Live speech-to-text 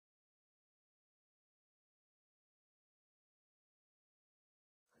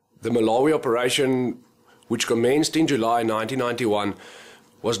The Malawi operation, which commenced in July 1991,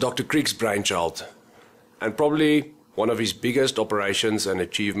 was Dr. Crick's brainchild, and probably one of his biggest operations and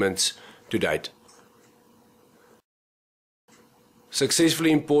achievements to date.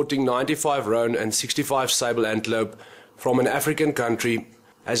 Successfully importing 95 Roan and 65 Sable antelope from an African country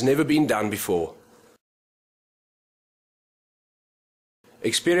has never been done before.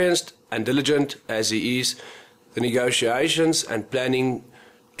 Experienced and diligent as he is, the negotiations and planning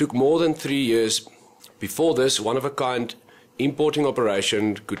took more than 3 years before this one-of-a-kind importing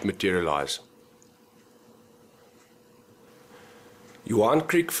operation could materialize. Johan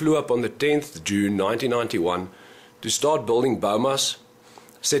Crick flew up on the 10th June 1991 to start building bomas,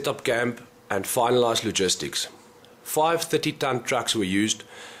 set up camp and finalize logistics. 5 30-ton trucks were used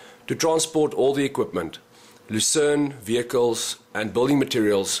to transport all the equipment, lucerne, vehicles and building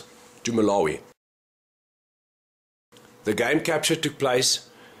materials to Malawi. The game capture took place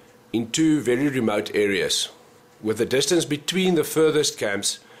in 2 very remote areas, with the distance between the furthest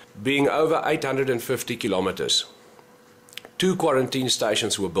camps being over 850 kilometers. 2 quarantine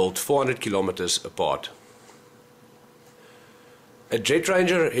stations were built 400 kilometers apart. A Jet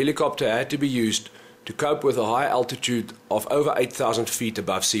Ranger helicopter had to be used to cope with a high altitude of over 8,000 feet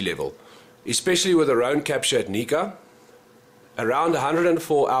above sea level, especially with the Roan capture at Nika. Around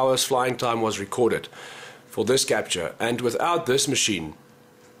 104 hours flying time was recorded for this capture, and without this machine,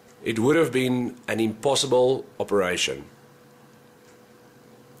 it would have been an impossible operation.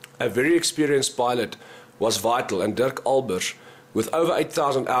 A very experienced pilot was vital, and Dirk Albers, with over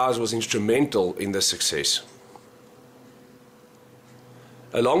 8,000 hours, was instrumental in this success.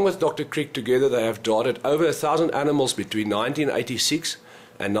 Along with Dr. Crick, together they have darted over 1,000 animals between 1986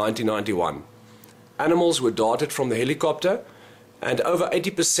 and 1991. Animals were darted from the helicopter, and over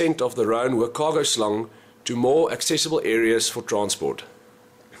 80% of the Roan were cargo slung to more accessible areas for transport.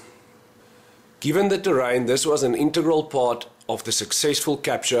 Given the terrain, this was an integral part of the successful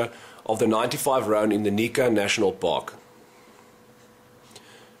capture of the 95 Roan in the Nika National Park.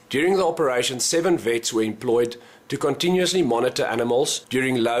 During the operation, 7 vets were employed to continuously monitor animals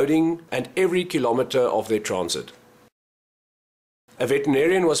during loading and every kilometer of their transit. A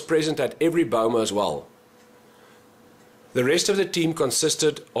veterinarian was present at every boma as well. The rest of the team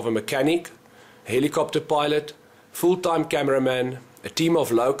consisted of a mechanic, a helicopter pilot, full-time cameraman, a team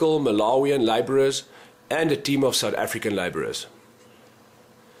of local Malawian labourers and a team of South African labourers.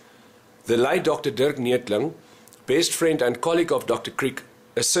 The late Dr. Dirk Neetling, best friend and colleague of Dr. Crick,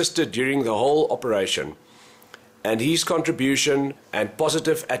 assisted during the whole operation, and his contribution and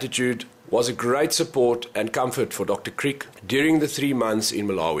positive attitude was a great support and comfort for Dr. Crick during the 3 months in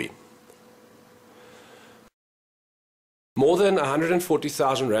Malawi. More than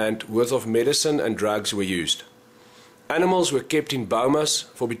 140,000 rand worth of medicine and drugs were used. Animals were kept in bomas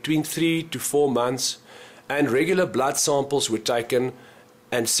for between 3 to 4 months, and regular blood samples were taken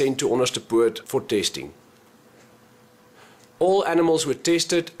and sent to Onderstepoort for testing. All animals were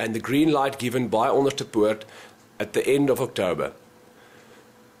tested and the green light given by Onderstepoort at the end of October.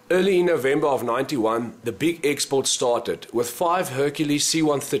 Early in November of 91, the big export started with 5 Hercules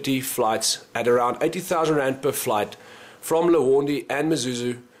C-130 flights at around 80,000 rand per flight from Liwondi and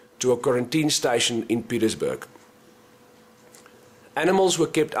Mzuzu to a quarantine station in Petersburg. Animals were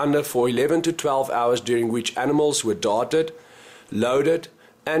kept under for 11 to 12 hours, during which animals were darted, loaded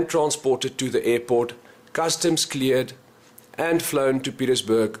and transported to the airport, customs cleared and flown to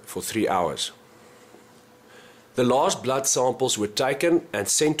Petersburg for 3 hours. The last blood samples were taken and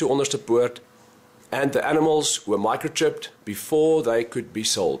sent to Onderstepoort, and the animals were microchipped before they could be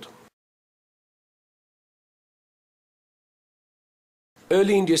sold.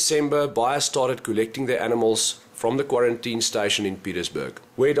 Early in December, buyers started collecting their animals from the quarantine station in Petersburg,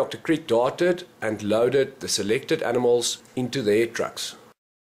 where Dr. Crick darted and loaded the selected animals into their trucks.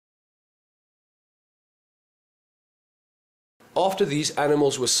 After these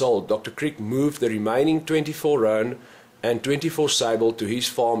animals were sold, Dr. Crick moved the remaining 24 Roan and 24 Sable to his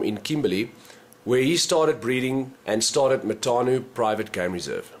farm in Kimberley, where he started breeding and started Matanu Private Game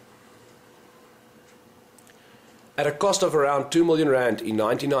Reserve. At a cost of around 2 million rand in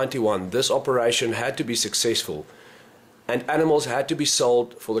 1991, this operation had to be successful, and animals had to be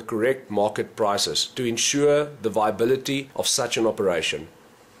sold for the correct market prices to ensure the viability of such an operation.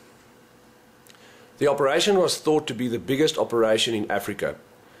 The operation was thought to be the biggest operation in Africa,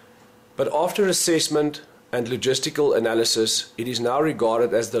 but after assessment and logistical analysis, it is now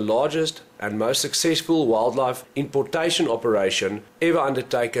regarded as the largest and most successful wildlife importation operation ever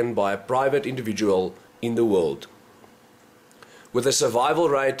undertaken by a private individual in the world. With a survival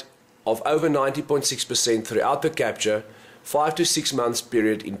rate of over 90.6% throughout the capture, 5 to 6 months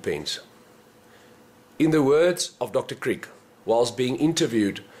period in pens. In the words of Dr. Crick, whilst being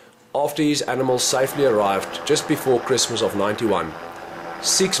interviewed after his animals safely arrived just before Christmas of '91,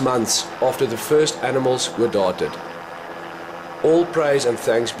 6 months after the first animals were darted. All praise and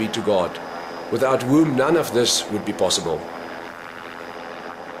thanks be to God, without whom none of this would be possible.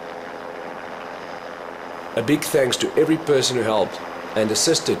 A big thanks to every person who helped and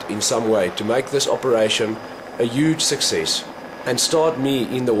assisted in some way to make this operation a huge success and start me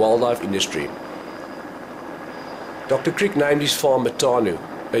in the wildlife industry. Dr. Crick named his farm Matanu,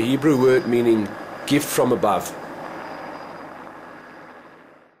 a Hebrew word meaning gift from above.